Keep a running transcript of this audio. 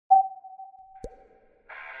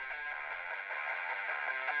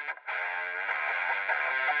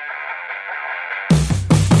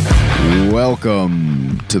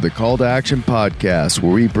Welcome to the Call to Action podcast,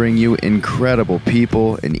 where we bring you incredible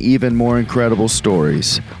people and even more incredible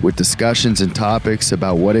stories with discussions and topics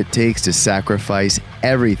about what it takes to sacrifice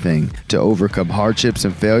everything to overcome hardships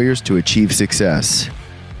and failures to achieve success.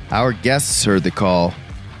 Our guests heard the call.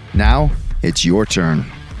 Now it's your turn.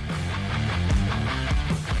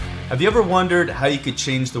 Have you ever wondered how you could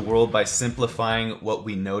change the world by simplifying what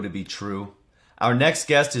we know to be true? Our next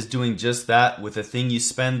guest is doing just that with the thing you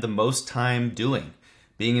spend the most time doing,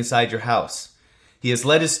 being inside your house. He has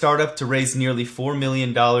led his startup to raise nearly $4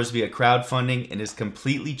 million via crowdfunding and is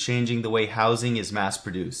completely changing the way housing is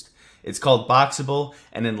mass-produced. It's called Boxable,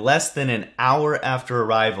 and in less than an hour after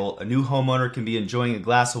arrival, a new homeowner can be enjoying a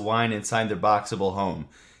glass of wine inside their Boxable home.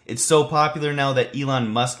 It's so popular now that Elon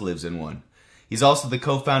Musk lives in one. He's also the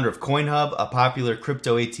co-founder of CoinHub, a popular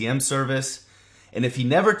crypto ATM service. And if he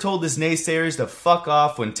never told his naysayers to fuck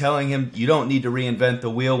off when telling him you don't need to reinvent the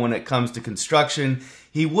wheel when it comes to construction,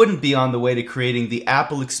 he wouldn't be on the way to creating the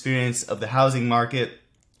Apple experience of the housing market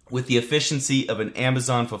with the efficiency of an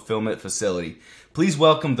Amazon fulfillment facility. Please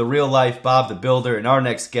welcome the real-life Bob the Builder and our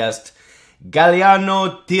next guest,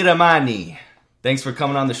 Galliano Tiramani. Thanks for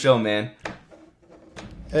coming on the show, man.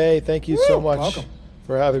 Hey, thank you so much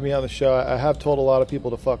for having me on the show. I have told a lot of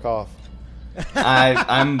people to fuck off.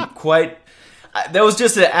 That was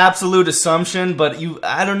just an absolute assumption, but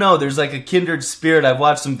I don't know. There's like a kindred spirit. I've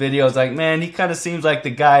watched some videos. Like, man, he kind of seems like the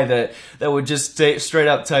guy that would just straight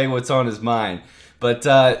up tell you what's on his mind. But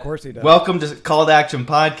of course he does. Welcome to Call to Action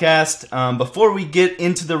podcast. Before we get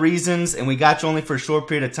into the reasons, and we got you only for a short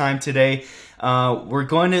period of time today, we're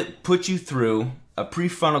going to put you through a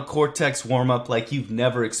prefrontal cortex warm-up like you've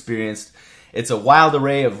never experienced. It's a wild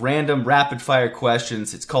array of random rapid-fire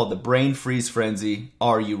questions. It's called the Brain Freeze Frenzy.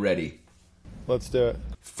 Are you ready? Let's do it.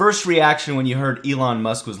 First reaction when you heard Elon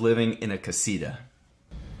Musk was living in a casita?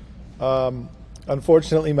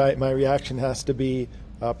 Unfortunately, my reaction has to be,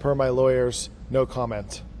 per my lawyers, no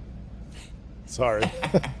comment. Sorry.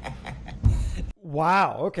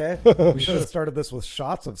 Wow, okay. We should have started this with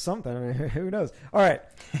shots of something. I mean, who knows? All right,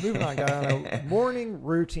 moving on, guys. Morning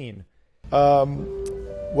routine.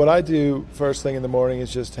 What I do first thing in the morning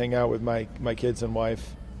is just hang out with my kids and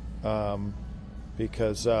wife.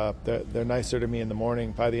 Because they're nicer to me in the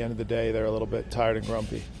morning. By the end of the day, they're a little bit tired and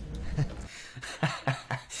grumpy.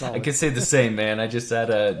 I can say the same, man. I just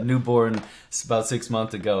had a newborn about 6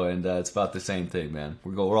 months ago, and it's about the same thing, man.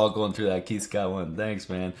 We're all going through that. Keith's got one. Thanks,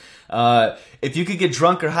 man. If you could get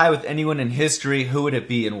drunk or high with anyone in history, who would it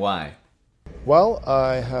be and why? Well,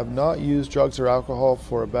 I have not used drugs or alcohol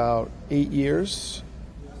for about 8 years.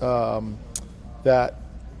 That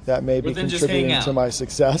may be contributing to my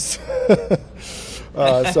success.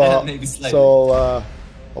 So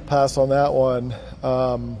I'll pass on that one.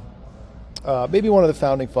 Maybe one of the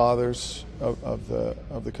founding fathers of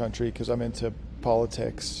the country, because I'm into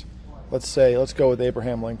politics. Let's go with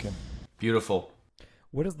Abraham Lincoln. Beautiful.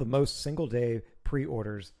 What is the most single day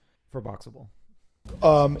pre-orders for Boxable?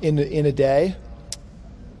 In a day?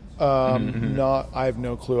 I have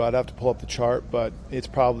no clue. I'd have to pull up the chart, but it's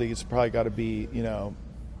probably got to be,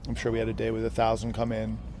 I'm sure we had a day with 1,000 come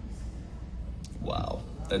in. Wow,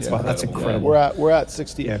 that's incredible. We're at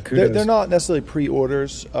 60. Yeah, they're not necessarily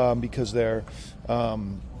pre-orders because they're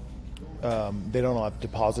they don't have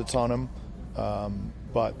deposits on them,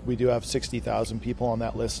 but we do have 60,000 people on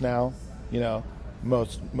that list now.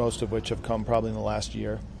 Most of which have come probably in the last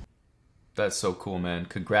year. That's so cool, man.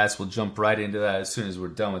 Congrats. We'll jump right into that as soon as we're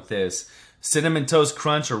done with this. Cinnamon Toast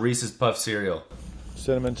Crunch or Reese's Puff cereal?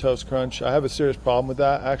 Cinnamon Toast Crunch. I have a serious problem with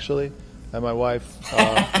that, actually. And my wife,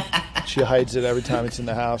 she hides it every time it's in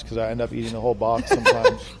the house because I end up eating the whole box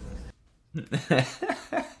sometimes.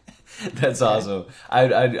 That's awesome.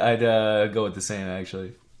 I'd go with the same,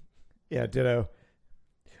 actually. Yeah, ditto.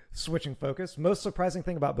 Switching focus. Most surprising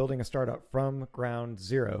thing about building a startup from ground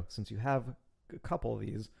zero, since you have a couple of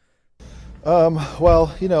these?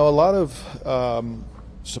 Well, a lot of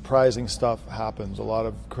surprising stuff happens. A lot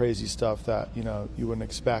of crazy stuff that you wouldn't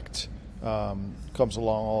expect comes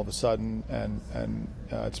along all of a sudden, and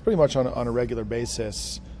it's pretty much on a regular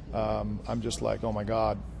basis. I'm just like, oh my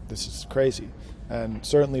God, this is crazy. And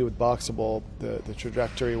certainly with Boxable, the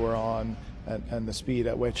trajectory we're on and the speed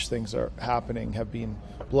at which things are happening have been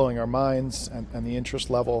blowing our minds, and the interest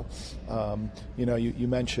level. You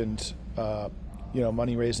mentioned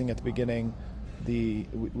money raising at the beginning.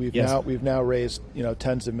 We've now raised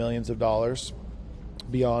tens of millions of dollars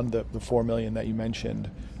beyond the 4 million that you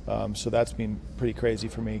mentioned. So that's been pretty crazy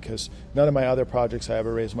for me because none of my other projects I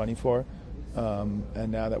ever raised money for.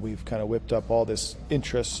 And now that we've kind of whipped up all this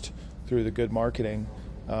interest through the good marketing,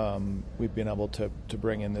 we've been able to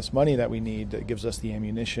bring in this money that we need that gives us the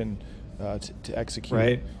ammunition to execute.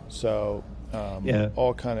 Right. So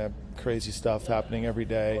all kind of crazy stuff happening every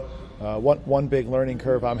day. One big learning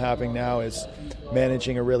curve I'm having now is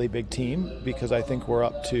managing a really big team, because I think we're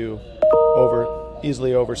up to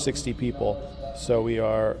easily over 60 people. So we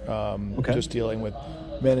are just dealing with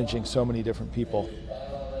managing so many different people.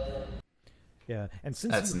 Yeah, and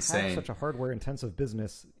since That's you insane. have such a hardware-intensive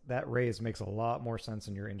business, that raise makes a lot more sense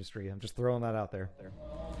in your industry. I'm just throwing that out there.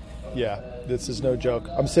 Yeah, this is no joke.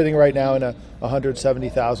 I'm sitting right now in a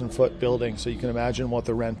 170,000-foot building, so you can imagine what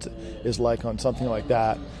the rent is like on something like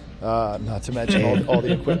that, not to mention all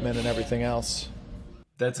the equipment and everything else.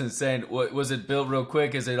 That's insane. What was it built real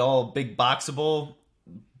quick? Is it all big boxable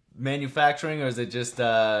manufacturing, or is it just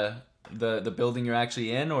the building you're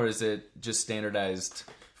actually in, or is it just standardized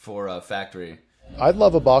for a factory? I'd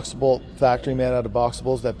love a boxable factory made out of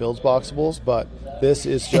boxables that builds boxables, but this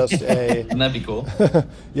is just a Wouldn't that be cool?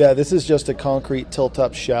 yeah, this is just a concrete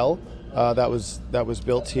tilt-up shell that was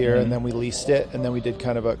built here, and then we leased it, and then we did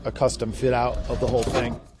kind of a custom fit out of the whole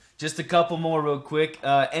thing. Just a couple more real quick.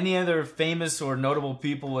 Any other famous or notable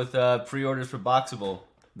people with pre-orders for Boxable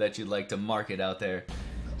that you'd like to market out there?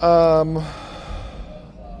 I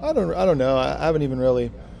don't know. I haven't even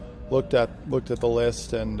really looked at the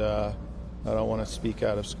list, and I don't want to speak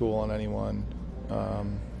out of school on anyone.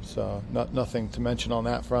 So nothing to mention on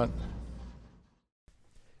that front.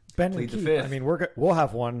 Ben Plead and the Keith, fifth. I mean, we'll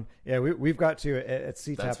have one. Yeah, we've got to at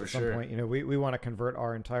CTAP That's at for some sure. point. We want to convert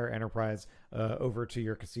our entire enterprise over to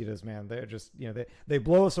your casitas, man. They're just they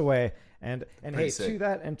blow us away. And hey, sick. to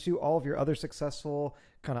that and to all of your other successful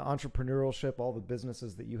kind of entrepreneurship, all the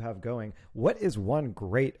businesses that you have going, what is one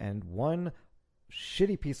great and one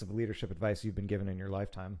shitty piece of leadership advice you've been given in your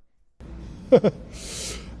lifetime?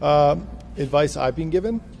 Advice I've been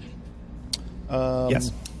given?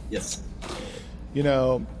 Yes.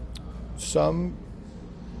 Some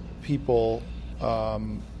people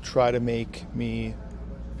try to make me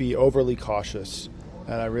be overly cautious,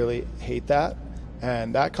 and I really hate that.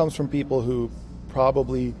 And that comes from people who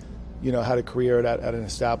probably, had a career at an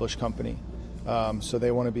established company. So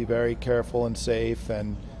they want to be very careful and safe,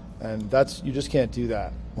 and that's, you just can't do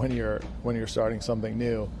that when you're starting something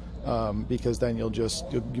new, because then you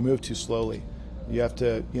move too slowly. You have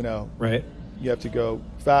to, Right. You have to go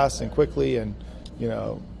fast and quickly, and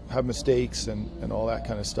have mistakes and all that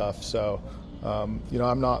kind of stuff. So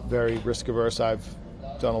I'm not very risk averse. I've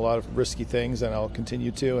done a lot of risky things, and I'll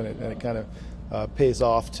continue to, and it kind of pays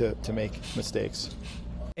off to make mistakes.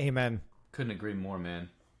 Amen. Couldn't agree more, man.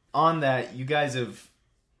 On that, you guys have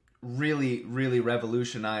really, really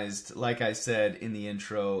revolutionized, like I said in the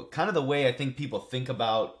intro, kind of the way I think people think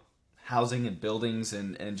about housing and buildings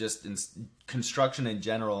and just in construction in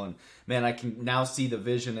general. And man, I can now see the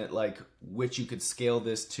vision at like which you could scale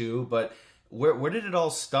this to. But where did it all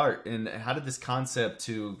start, and how did this concept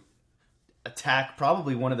to attack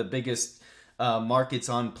probably one of the biggest markets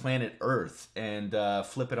on planet Earth and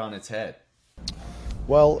flip it on its head?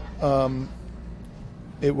 Well,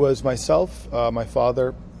 it was myself, my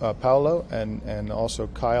father, Paolo, and also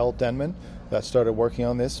Kyle Denman that started working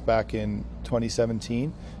on this back in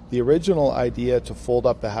 2017. The original idea to fold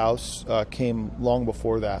up the house came long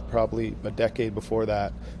before that, probably a decade before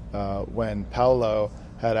that, when Paolo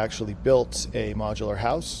had actually built a modular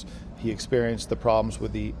house. He experienced the problems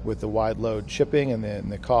with the wide load shipping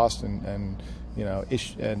and the cost and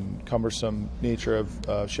cumbersome nature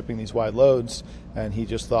of shipping these wide loads, and he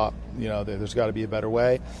just thought there's got to be a better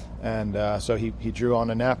way, and so he drew on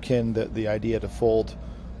a napkin the idea to fold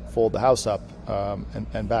the house up,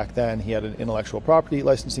 and back then he had an intellectual property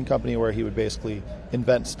licensing company where he would basically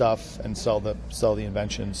invent stuff and sell the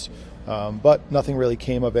inventions, but nothing really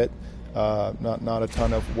came of it. Not a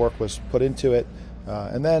ton of work was put into it,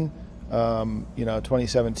 and then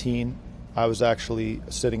 2017 I was actually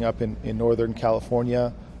sitting up in Northern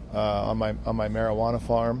California on my marijuana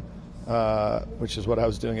farm, which is what I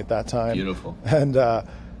was doing at that time. Beautiful.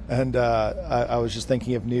 And I was just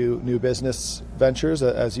thinking of new business ventures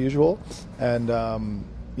as usual, and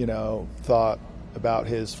thought about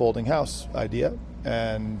his folding house idea,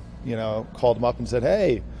 and called him up and said,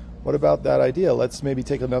 "Hey, what about that idea? Let's maybe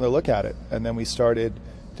take another look at it." And then we started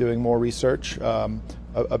doing more research.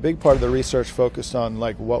 A big part of the research focused on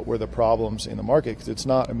like what were the problems in the market, because it's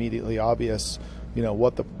not immediately obvious,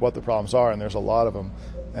 what the problems are, and there's a lot of them.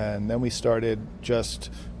 And then we started just,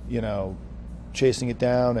 chasing it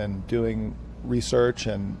down and doing research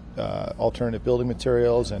and alternative building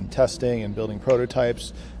materials and testing and building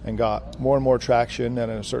prototypes, and got more and more traction.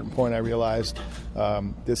 And at a certain point, I realized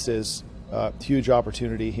this is a huge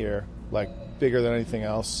opportunity here. Like bigger than anything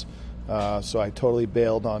else. So I totally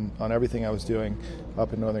bailed on everything I was doing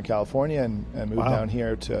up in Northern California and moved down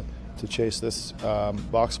here to chase this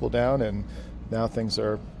Boxable down, and now things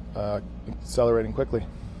are accelerating quickly.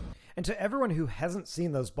 And to everyone who hasn't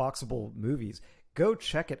seen those Boxable movies, go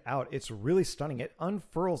check it out. It's really stunning. It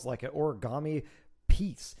unfurls like an origami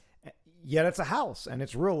piece. Yet it's a house, and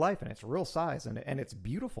it's real life, and it's real size, and it's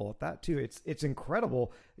beautiful at that too. It's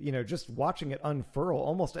incredible, just watching it unfurl,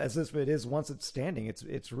 almost as if it is once it's standing.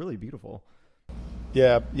 It's really beautiful.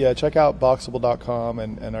 Yeah. Check out Boxable.com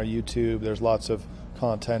and our YouTube. There's lots of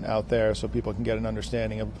content out there, so people can get an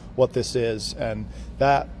understanding of what this is, and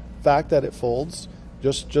that fact that it folds.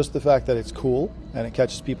 Just the fact that it's cool and it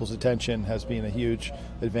catches people's attention has been a huge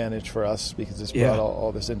advantage for us because it's brought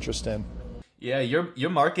all this interest in. Yeah, your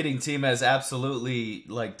marketing team has absolutely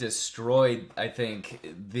destroyed, I think,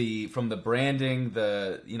 from the branding,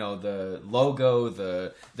 the logo,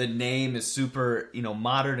 the name is super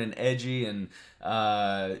modern and edgy, and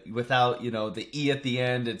without the E at the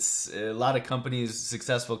end. It's a lot of companies,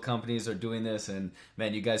 successful companies, are doing this, and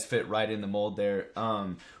man, you guys fit right in the mold there.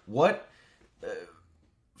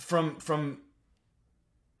 From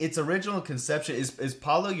its original conception, is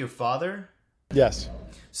Paolo your father? Yes.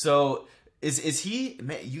 So is he?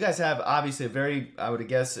 You guys have obviously a very, I would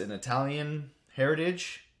guess, an Italian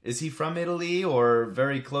heritage. Is he from Italy or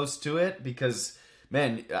very close to it? Because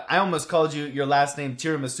man, I almost called you your last name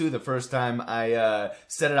Tiramisu the first time I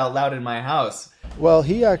said it out loud in my house. Well,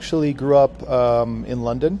 he actually grew up in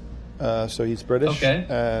London, so he's British, okay.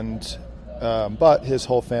 And but his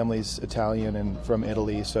whole family's Italian and from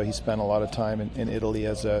Italy, so he spent a lot of time in Italy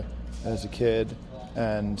as a kid,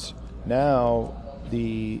 and now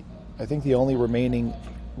I think the only remaining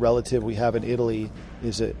relative we have in Italy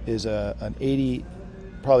is an 80,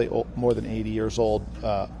 probably more than 80 years old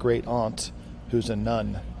great aunt who's a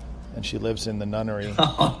nun, and she lives in the nunnery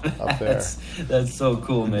up there. That's so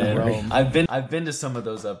cool, man. Rome. I've been to some of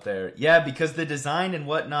those up there. Yeah, because the design and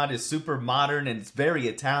whatnot is super modern and it's very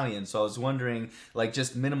Italian. So I was wondering,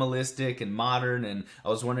 just minimalistic and modern, and I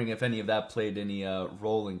was wondering if any of that played any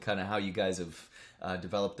role in kind of how you guys have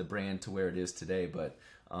developed the brand to where it is today. But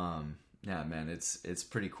yeah, man, it's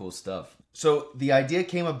pretty cool stuff. So the idea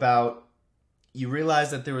came about. You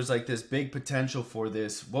realized that there was this big potential for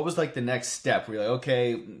this. What was the next step? We're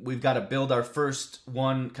okay, we've got to build our first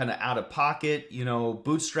one kind of out of pocket,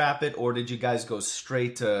 bootstrap it, or did you guys go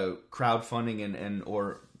straight to crowdfunding and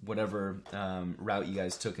or whatever route you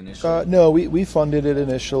guys took initially? No, we funded it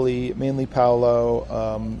initially, mainly Paolo.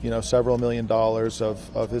 Several $1 million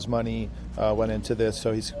of his money went into this,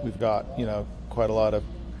 so we've got quite a lot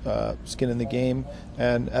of skin in the game.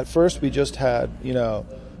 And at first we just had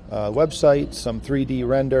website, some 3D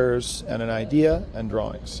renders, and an idea and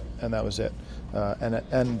drawings, and that was it.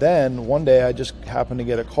 And then one day I just happened to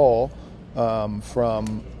get a call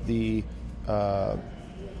from the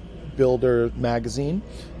Builder magazine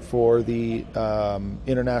for the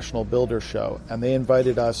International Builder Show, and they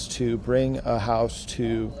invited us to bring a house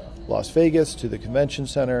to Las Vegas, to the convention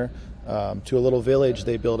center, to a little village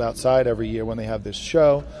they build outside every year when they have this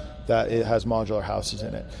show that it has modular houses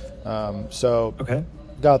in it. Okay.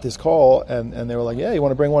 Got this call, and they were like, yeah, you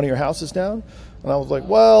want to bring one of your houses down? And I was like,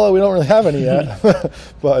 well, we don't really have any yet.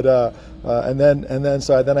 But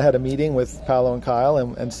then I had a meeting with Paolo and Kyle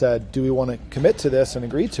and said, do we want to commit to this and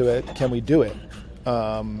agree to it? Can we do it?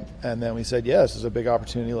 And then we said, yeah, this is a big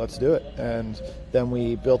opportunity, let's do it. And then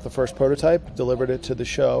we built the first prototype, delivered it to the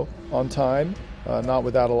show on time, not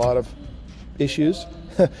without a lot of issues.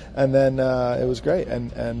 And then it was great,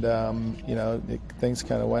 and things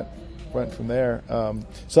kind of went from there.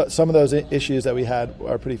 So some of those issues that we had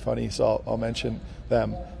are pretty funny, so I'll mention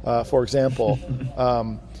them. For example,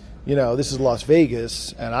 this is Las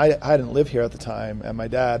Vegas, and I didn't live here at the time, and my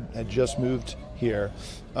dad had just moved here,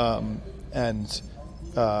 and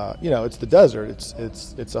it's the desert.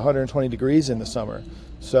 It's 120 degrees in the summer,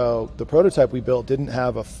 so the prototype we built didn't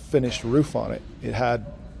have a finished roof on it. It had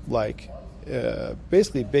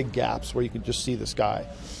basically big gaps where you could just see the sky.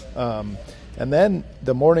 And then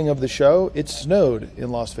the morning of the show, it snowed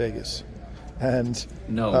in Las Vegas. And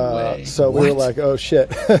no way. So we were like, oh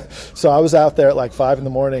shit. So I was out there at 5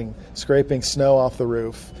 a.m. scraping snow off the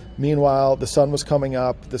roof. Meanwhile, the sun was coming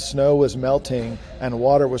up, the snow was melting, and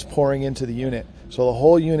water was pouring into the unit. So the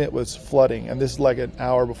whole unit was flooding, and this is an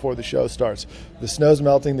hour before the show starts. The snow's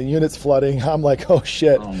melting, the unit's flooding. I'm like, oh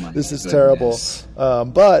shit, this is terrible.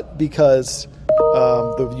 But because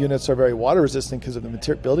the units are very water resistant because of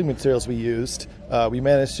the building materials we used, we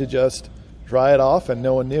managed to just dry it off and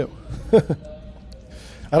no one knew.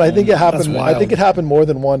 And I think it happened. wild. I think it happened more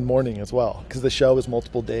than one morning as well, because the show was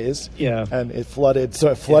multiple days. Yeah. And it flooded. So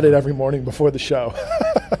it flooded every morning before the show.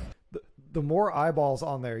 The more eyeballs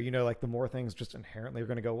on there, like the more things just inherently are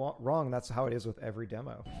going to go wrong. That's how it is with every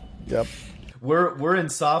demo. Yep. We're in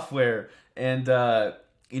software, and and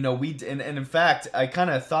in fact, I kind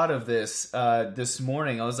of thought of this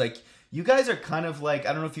morning. I was like, you guys are kind of like,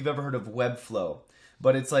 I don't know if you've ever heard of Webflow,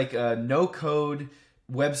 but it's like a no-code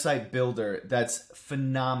website builder that's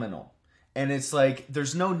phenomenal. And it's like,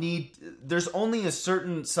 there's only a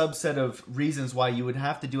certain subset of reasons why you would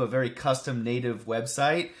have to do a very custom native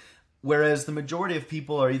website. Whereas the majority of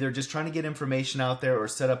people are either just trying to get information out there or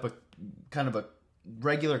set up a kind of a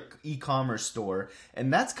regular e-commerce store.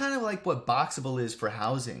 And that's kind of like what Boxable is for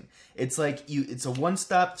housing. It's like it's a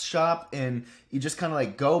one-stop shop, and you just kind of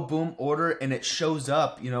like go, boom, order, and it shows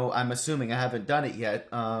up. I'm assuming, I haven't done it yet,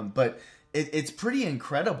 but it's pretty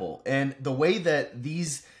incredible. And the way that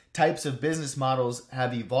these types of business models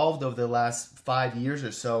have evolved over the last 5 years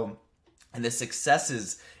or so, and the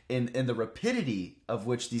successes in the rapidity of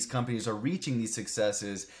which these companies are reaching these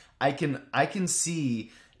successes, I can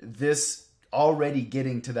see this already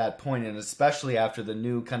getting to that point, and especially after the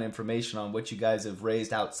new kind of information on what you guys have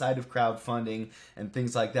raised outside of crowdfunding and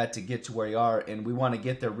things like that to get to where you are. And we want to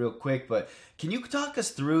get there real quick, but can you talk us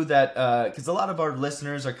through that? Because a lot of our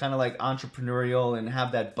listeners are kind of like entrepreneurial and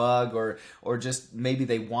have that bug, or just maybe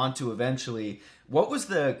they want to eventually. What was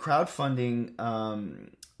the crowdfunding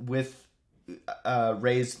with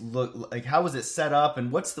raised look like? How was it set up,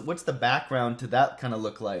 and what's the background to that kind of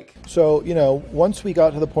look like? So, once we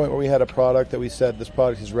got to the point where we had a product that we said this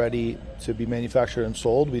product is ready to be manufactured and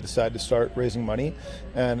sold, we decided to start raising money.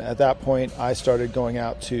 And at that point, I started going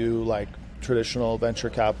out to like traditional venture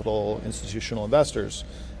capital institutional investors.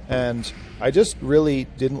 And I just really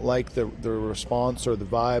didn't like the response or the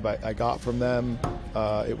vibe I got from them.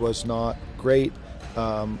 It was not great.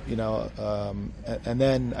 And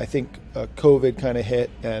then I think COVID kind of hit,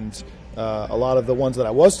 and a lot of the ones that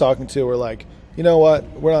I was talking to were like, you know what,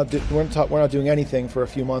 we're not doing anything for a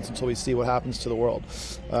few months until we see what happens to the world.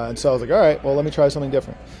 And so I was like, all right, well, let me try something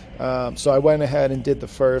different. So I went ahead and did the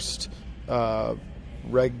first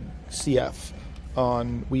Reg CF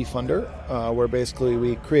on WeFunder, where basically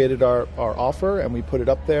we created our offer and we put it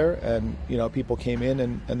up there, and people came in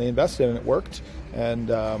and they invested, and it worked. And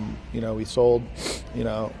we sold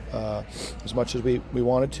as much as we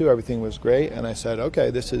wanted to. Everything was great, and I said, okay,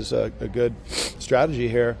 this is a good strategy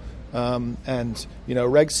here. And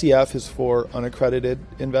Reg CF is for unaccredited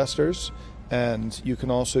investors, and you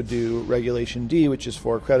can also do Regulation D, which is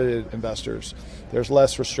for accredited investors. There's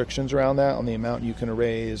less restrictions around that on the amount you can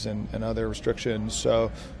raise and other restrictions.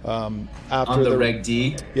 So after on the Reg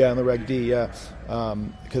D? Yeah, on the Reg D, yeah.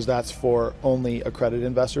 Because that's for only accredited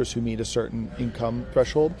investors who meet a certain income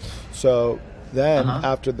threshold. So then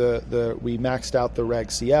after we maxed out the Reg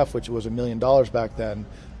CF, which was $1 million back then,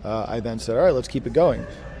 I then said, all right, let's keep it going,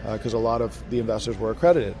 because a lot of the investors were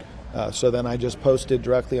accredited. So then I just posted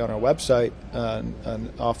directly on our website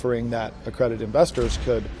an offering that accredited investors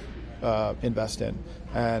could invest in,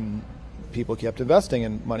 and people kept investing,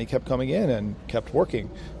 and money kept coming in and kept working.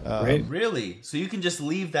 Right. Really? So you can just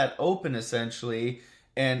leave that open essentially.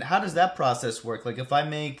 And how does that process work? Like if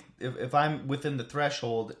I'm within the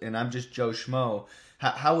threshold and I'm just Joe Schmo,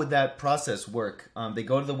 how would that process work? They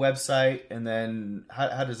go to the website, and then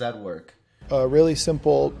how does that work? A really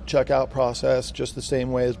simple checkout process, just the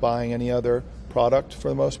same way as buying any other product for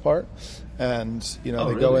the most part. And they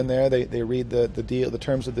go in there, they read the deal, the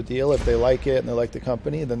terms of the deal. If they like it and they like the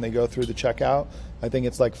company, then they go through the checkout. I think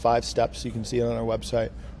it's like 5 steps. You can see it on our website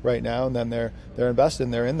right now, and then they're invested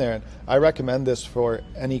and they're in there. And I recommend this for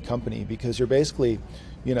any company, because you're basically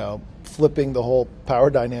flipping the whole power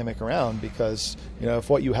dynamic around, because if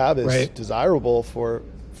what you have is desirable for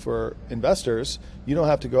investors, you don't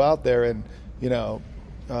have to go out there and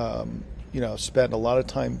spend a lot of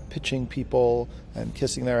time pitching people and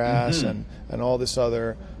kissing their ass and all this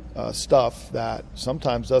other stuff that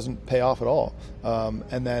sometimes doesn't pay off at all.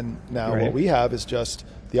 And then now what we have is just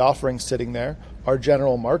the offering sitting there. Our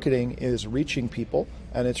general marketing is reaching people,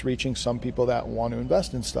 and it's reaching some people that want to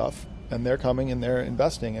invest in stuff, and they're coming and they're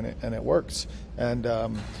investing, and it works. And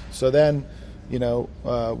so then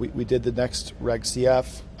we did the next Reg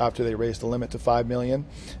CF after they raised the limit to $5 million,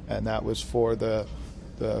 and that was for the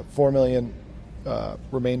 $4 million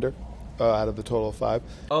remainder out of the total of 5.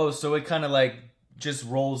 Oh, so it kind of like just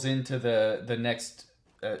rolls into the next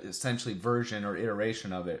essentially version or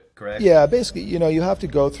iteration of it, correct? Yeah, basically, you have to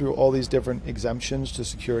go through all these different exemptions to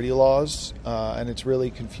security laws, and it's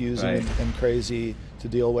really confusing and crazy to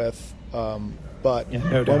deal with. But no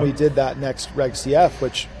when doubt. we did that next Reg CF,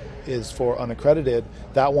 which is for unaccredited,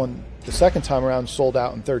 that one, the second time around, sold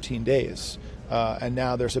out in 13 days. And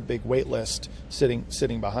now there's a big wait list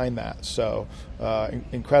sitting behind that. So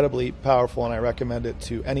incredibly powerful, and I recommend it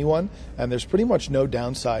to anyone. And there's pretty much no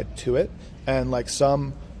downside to it. And like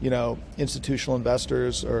some, institutional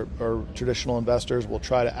investors or traditional investors will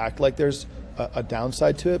try to act like there's a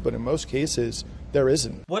downside to it, but in most cases there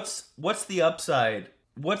isn't. What's the upside?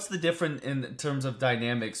 What's the difference in terms of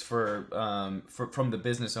dynamics for from the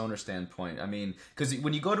business owner standpoint? I mean, because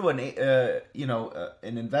when you go to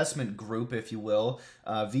an investment group, if you will,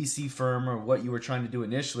 VC firm, or what you were trying to do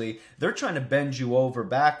initially, they're trying to bend you over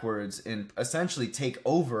backwards and essentially take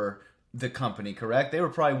over the company, correct? They were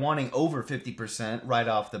probably wanting over 50% right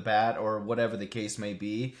off the bat, or whatever the case may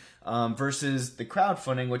be, versus the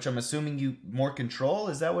crowdfunding, which I'm assuming you more control.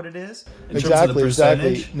 Is that what it is?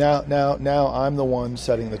 Exactly. Now I'm the one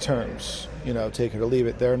setting the terms. Take it or leave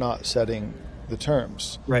it. They're not setting the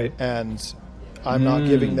terms, Right. And I'm not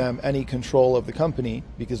giving them any control of the company,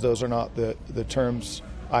 because those are not the terms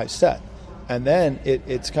I set. And then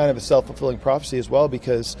it's kind of a self-fulfilling prophecy as well,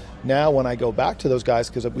 because now when I go back to those guys,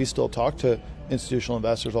 because we still talk to institutional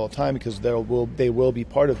investors all the time, because they will be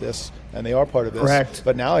part of this, and they are part of this. Correct.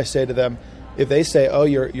 But now I say to them, if they say, oh,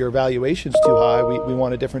 your valuation's too high, we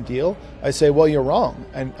want a different deal, I say, well, you're wrong.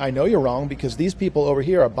 And I know you're wrong, because these people over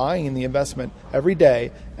here are buying in the investment every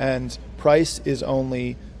day, and price is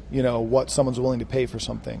only what someone's willing to pay for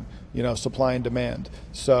something, supply and demand.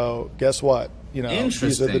 So guess what?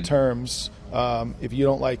 These are the terms. If you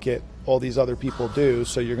don't like it, all these other people do,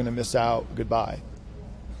 so you're going to miss out. Goodbye.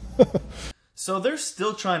 So they're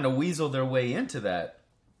still trying to weasel their way into that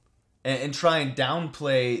and try and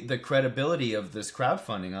downplay the credibility of this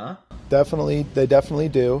crowdfunding, huh? Definitely, they definitely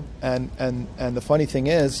do. And the funny thing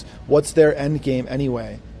is, what's their end game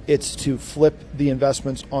anyway? It's to flip the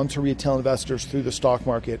investments onto retail investors through the stock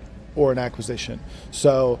market or an acquisition.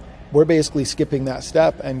 So we're basically skipping that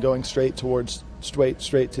step and going straight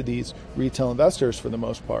to these retail investors for the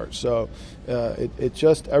most part. So it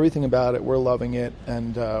just, everything about it, we're loving it,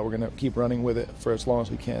 and we're going to keep running with it for as long as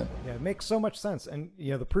we can. Yeah, it makes so much sense. And,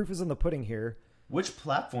 the proof is in the pudding here. Which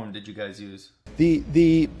platform did you guys use?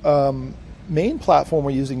 The main platform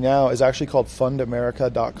we're using now is actually called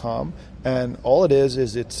fundamerica.com. And all it is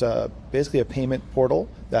it's basically a payment portal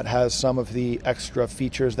that has some of the extra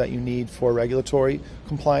features that you need for regulatory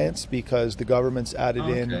compliance, because the government's added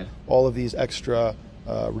in all of these extra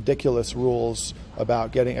ridiculous rules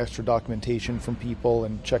about getting extra documentation from people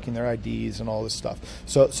and checking their IDs and all this stuff.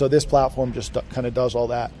 So this platform just kind of does all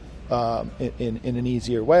that in an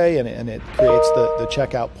easier way, and it creates the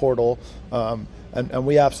checkout portal. And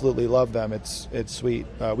we absolutely love them. It's sweet.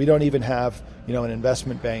 We don't even have an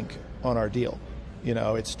investment bank on our deal.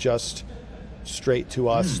 It's just straight to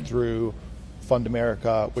us through Fund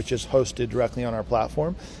America, which is hosted directly on our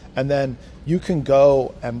platform. And then you can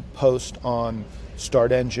go and post on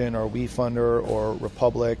Start Engine or WeFunder or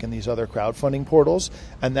Republic and these other crowdfunding portals,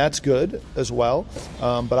 and that's good as well.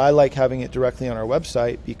 But I like having it directly on our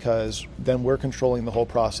website, because then we're controlling the whole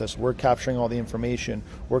process. We're capturing all the information.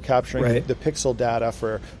 We're capturing the pixel data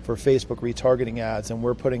for Facebook retargeting ads, and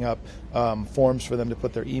we're putting up forms for them to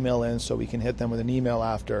put their email in, so we can hit them with an email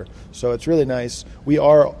after. So it's really nice. We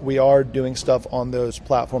are doing stuff on those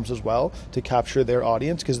platforms as well to capture their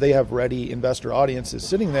audience, because they have ready investor audiences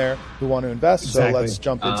sitting there who want to invest. Exactly. So let's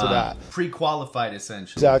jump into that. Pre-qualified,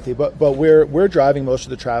 essentially. Exactly, but we're driving most of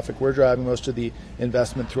the traffic. We're driving most of the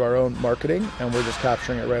investment through our own marketing, and we're just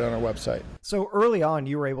capturing it right on our website. So early on,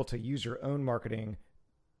 you were able to use your own marketing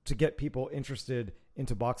to get people interested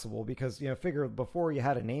into Boxable, because figure before you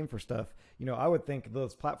had a name for stuff, I would think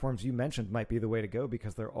those platforms you mentioned might be the way to go,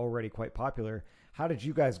 because they're already quite popular. How did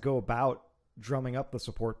you guys go about drumming up the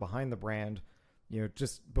support behind the brand,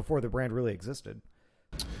 just before the brand really existed?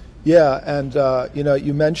 Yeah, and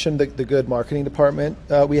you mentioned the good marketing department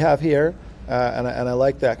we have here, and I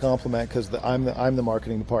like that compliment, because I'm the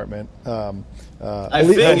marketing department. At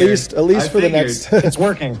least for the next. It's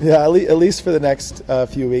working. Yeah, at least for the next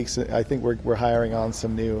few weeks. I think we're hiring on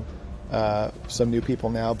some new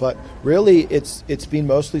people now, but really it's been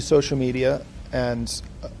mostly social media. And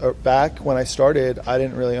back when I started, I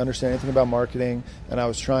didn't really understand anything about marketing, and I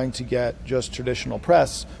was trying to get just traditional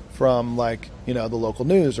press from the local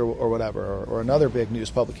news or whatever, or another big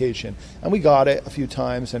news publication. And we got it a few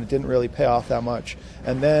times, and it didn't really pay off that much.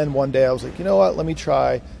 And then one day I was like, you know what, let me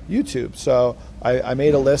try YouTube. So I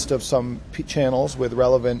made a list of some channels with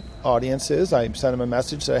relevant audiences. I sent them a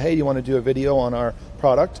message, said, hey, you want to do a video on our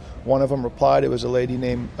product? One of them replied. It was a lady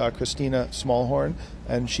named Christina Smallhorn,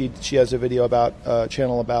 and she has a video about channel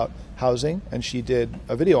channel about housing, and she did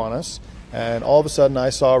a video on us. And all of a sudden, I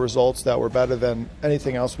saw results that were better than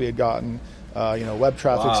anything else we had gotten. Web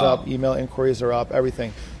traffic's up, email inquiries are up,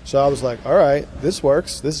 everything. So I was like, all right, this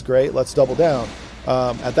works. This is great. Let's double down.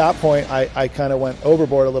 At that point, I kind of went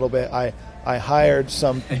overboard a little bit. I hired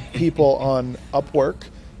some people on Upwork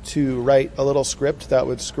to write a little script that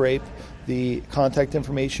would scrape the contact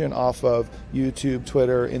information off of YouTube,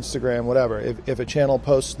 Twitter, Instagram, whatever. If a channel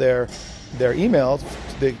posts their email,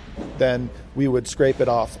 then we would scrape it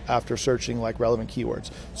off after searching like relevant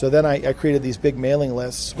keywords. So then I created these big mailing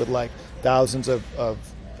lists with like thousands of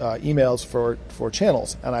emails for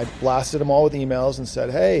channels, and I blasted them all with emails and said,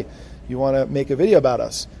 hey, you want to make a video about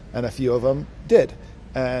us? And a few of them did.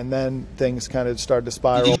 And then things kind of started to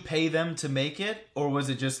spiral. Did you pay them to make it, or was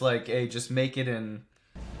it just like, hey, just make it and...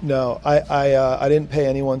 No, I didn't pay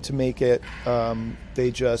anyone to make it.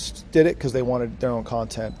 They just did it because they wanted their own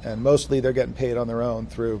content, and mostly they're getting paid on their own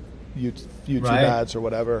through YouTube ads or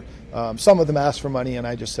whatever. Some of them asked for money, and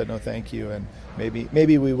I just said no, thank you. And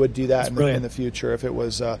maybe we would do that in the future if it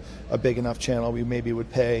was a big enough channel. We maybe would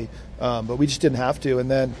pay, but we just didn't have to. And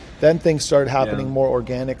then things started happening more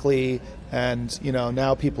organically, and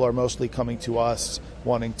now people are mostly coming to us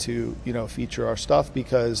wanting to feature our stuff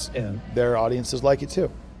because their audiences like it too.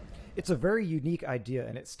 It's a very unique idea,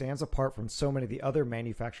 and it stands apart from so many of the other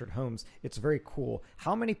manufactured homes. It's very cool.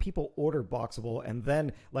 How many people order Boxable and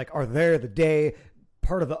then are there the day,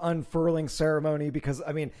 part of the unfurling ceremony? Because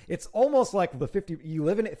I mean, it's almost like you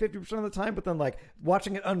live in it 50% of the time, but then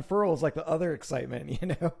watching it unfurl is like the other excitement,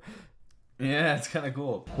 Yeah, it's kind of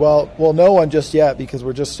cool. Well, no one just yet because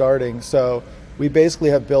we're just starting. So we basically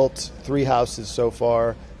have built 3 houses so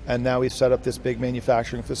far. And now we've set up this big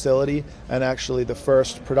manufacturing facility. And actually the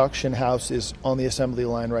first production house is on the assembly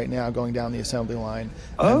line right now, going down the assembly line.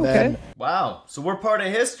 Oh, okay. Wow. So we're part of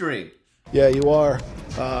history. Yeah, you are.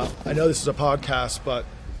 I know this is a podcast, but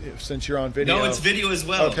since you're on video. No, it's video as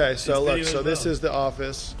well. Okay, so look, this is the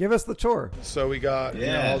office. Give us the tour. So we got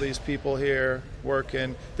all these people here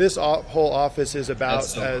working. This whole office is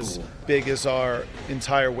about as big as our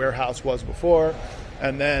entire warehouse was before.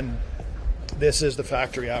 And then this is the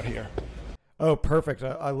factory out here. Oh, perfect.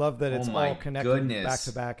 I love that it's all connected back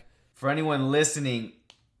to back. For anyone listening,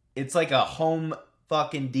 it's like a home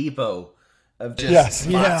fucking depot of just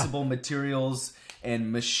boxable materials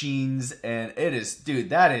and machines. And it is, dude,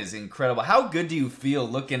 that is incredible. How good do you feel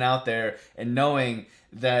looking out there and knowing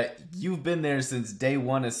that you've been there since day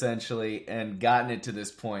one, essentially, and gotten it to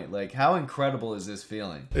this point? How incredible is this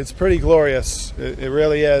feeling? It's pretty glorious. It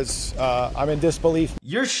really is. I'm in disbelief.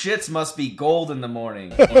 Your shits must be gold in the morning.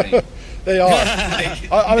 They are.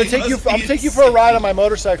 I'm gonna take you for a ride on my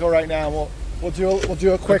motorcycle right now. We'll do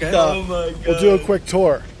a quick we'll do a quick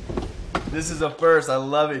tour. This is a first. I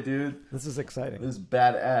love it, dude. This is exciting. This is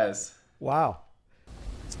badass. Wow.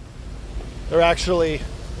 We're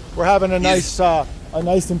having a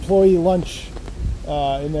nice employee lunch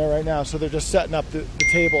in there right now. So they're just setting up the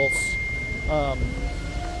tables.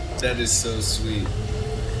 That is so sweet.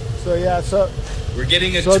 So we're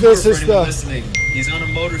getting a tour for anyone listening. He's on a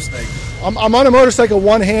motorcycle. I'm on a motorcycle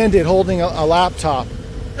one-handed holding a laptop.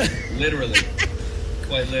 Literally.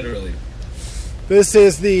 Quite literally. This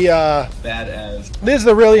is the badass. This is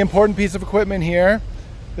the really important piece of equipment here.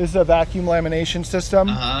 This is a vacuum lamination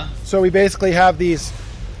system. So we basically have these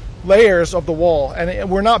layers of the wall, and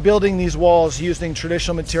we're not building these walls using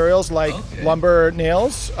traditional materials like lumber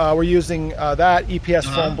nails. We're using that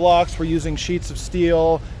EPS foam blocks. We're using sheets of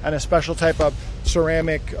steel and a special type of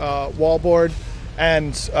ceramic wallboard.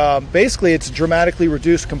 And basically it's dramatically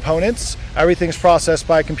reduced components. Everything's processed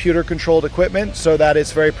by computer controlled equipment so that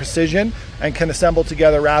it's very precision and can assemble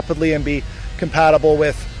together rapidly and be compatible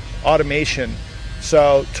with automation.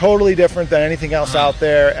 So totally different than anything else out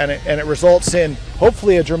there, and it results in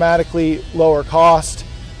hopefully a dramatically lower cost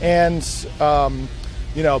and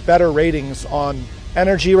better ratings on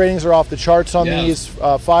energy. Ratings are off the charts on these.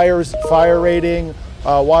 Fire rating,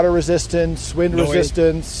 water resistance, wind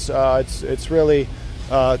resistance. It's really.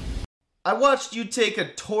 I watched you take a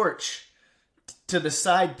torch to the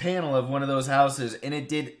side panel of one of those houses, and it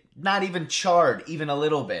did not even charred even a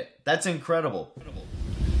little bit. That's incredible.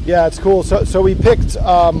 Yeah, it's cool. So we picked,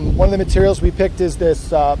 one of the materials we picked is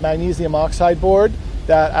this magnesium oxide board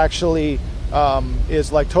that actually is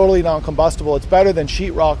totally non-combustible. It's better than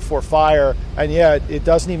sheetrock for fire, and it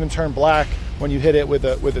doesn't even turn black when you hit it with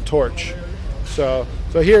a torch. So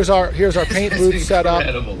here's our paint booth set up.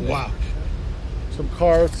 Wow. Some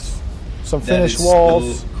carts, some finished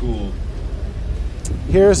walls. So cool.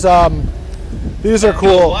 Here's these are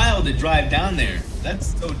cool. Wild to drive down there.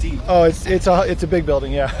 That's so deep. Oh, it's a big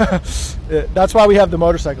building, yeah. That's why we have the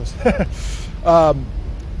motorcycles.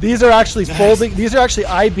 These are actually folding. These are actually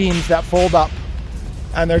I-beams that fold up,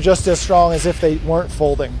 and they're just as strong as if they weren't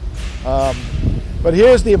folding. But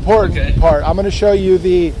here's the important part. I'm going to show you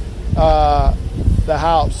the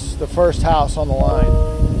house, the first house on the line.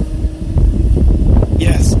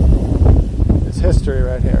 Yes. It's history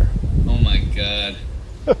right here. Oh my God.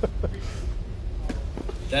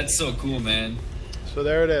 That's so cool, man. So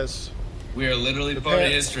there it is. We are literally part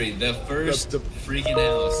of history. The first freaking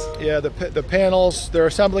house. Yeah, the panels. They're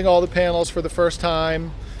assembling all the panels for the first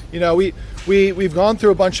time. You know, we've gone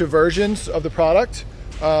through a bunch of versions of the product.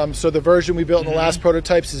 So the version we built in the last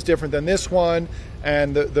prototypes is different than this one,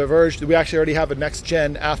 and the version we actually already have a next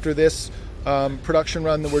gen after this production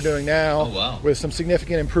run that we're doing now, with some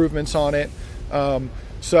significant improvements on it.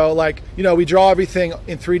 So like, you know, we draw everything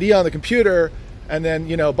in 3D on the computer, and then,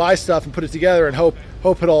 you know, buy stuff and put it together and hope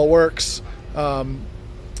it all works. But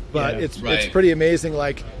it's pretty amazing,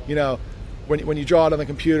 like, you know, when you draw it on the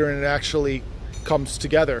computer and it actually comes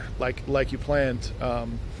together like you planned.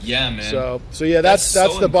 Yeah, man. So yeah, that's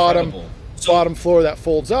so the bottom incredible. floor that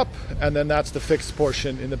folds up, and then that's the fixed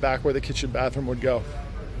portion in the back where the kitchen bathroom would go.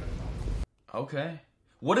 Okay.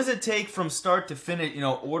 What does it take from start to finish, you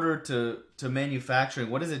know, order to manufacturing?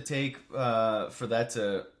 What does it take for that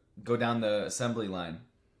to go down the assembly line?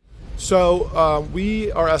 So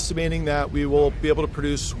we are estimating that we will be able to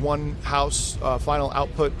produce one house final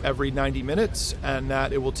output every 90 minutes, and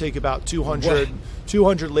that it will take about 200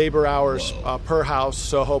 labor hours per house.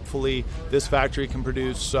 So hopefully this factory can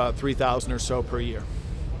produce 3,000 or so per year.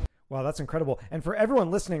 Wow, that's incredible. And for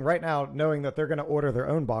everyone listening right now, knowing that they're going to order their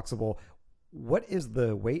own Boxable, what is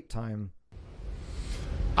the wait time?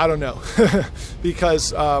 I don't know,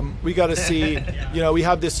 because we got to see, you know, we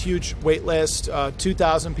have this huge wait list.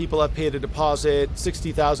 2,000 people have paid a deposit.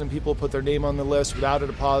 60,000 people put their name on the list without a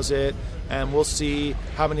deposit. And we'll see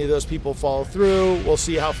how many of those people follow through. We'll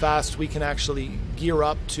see how fast we can actually gear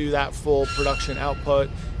up to that full production output.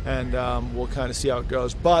 And we'll kind of see how it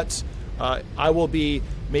goes. But I will be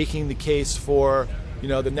making the case for, you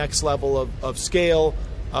know, the next level of scaled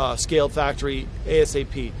factory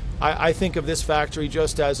ASAP. I think of this factory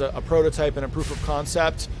just as a prototype and a proof of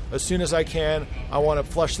concept. As soon as I can, I want to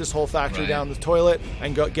flush this whole factory down the toilet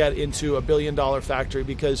and get into $1 billion factory,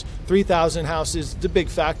 because 3,000 houses, it's a big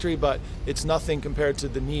factory, but it's nothing compared to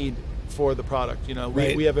the need for the product. You know,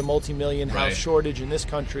 we have a multi-million house shortage in this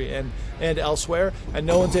country and elsewhere, and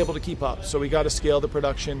no one's able to keep up. So we got to scale the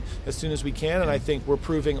production as soon as we can, and I think we're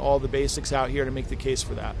proving all the basics out here to make the case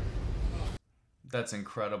for that. That's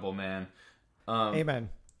incredible, man. Amen.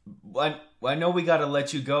 I know we got to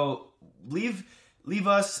let you go. Leave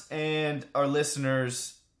us and our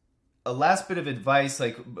listeners a last bit of advice.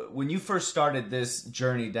 Like, when you first started this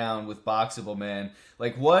journey down with Boxable, man,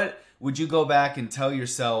 like, what would you go back and tell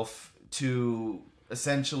yourself to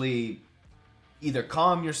essentially either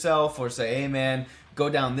calm yourself or say, hey, man, go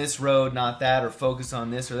down this road, not that, or focus on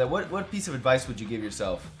this or that? What piece of advice would you give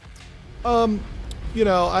yourself? You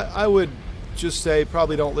know, I would just say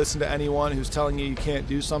probably don't listen to anyone who's telling you can't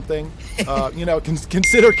do something. You know,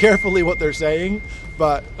 consider carefully what they're saying,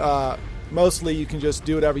 but mostly you can just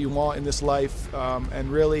do whatever you want in this life,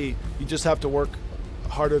 and really you just have to work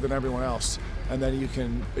harder than everyone else, and then you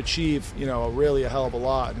can achieve, you know, really a hell of a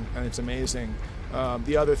lot, and it's amazing.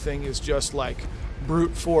 The other thing is just like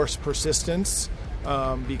brute force persistence,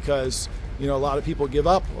 because, you know, a lot of people give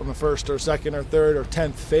up on the first or second or third or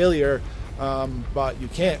 10th failure. But you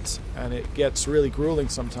can't, and it gets really grueling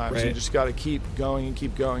sometimes. You just got to keep going and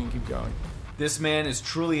keep going and keep going. This man is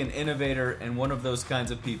truly an innovator and one of those kinds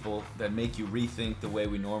of people that make you rethink the way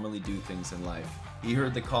we normally do things in life. He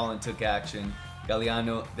heard the call and took action.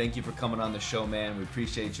 Galliano, thank you for coming on the show, man. We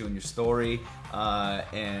appreciate you and your story,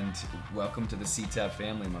 and welcome to the CTAP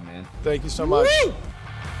family, my man. Thank you so much. Woo!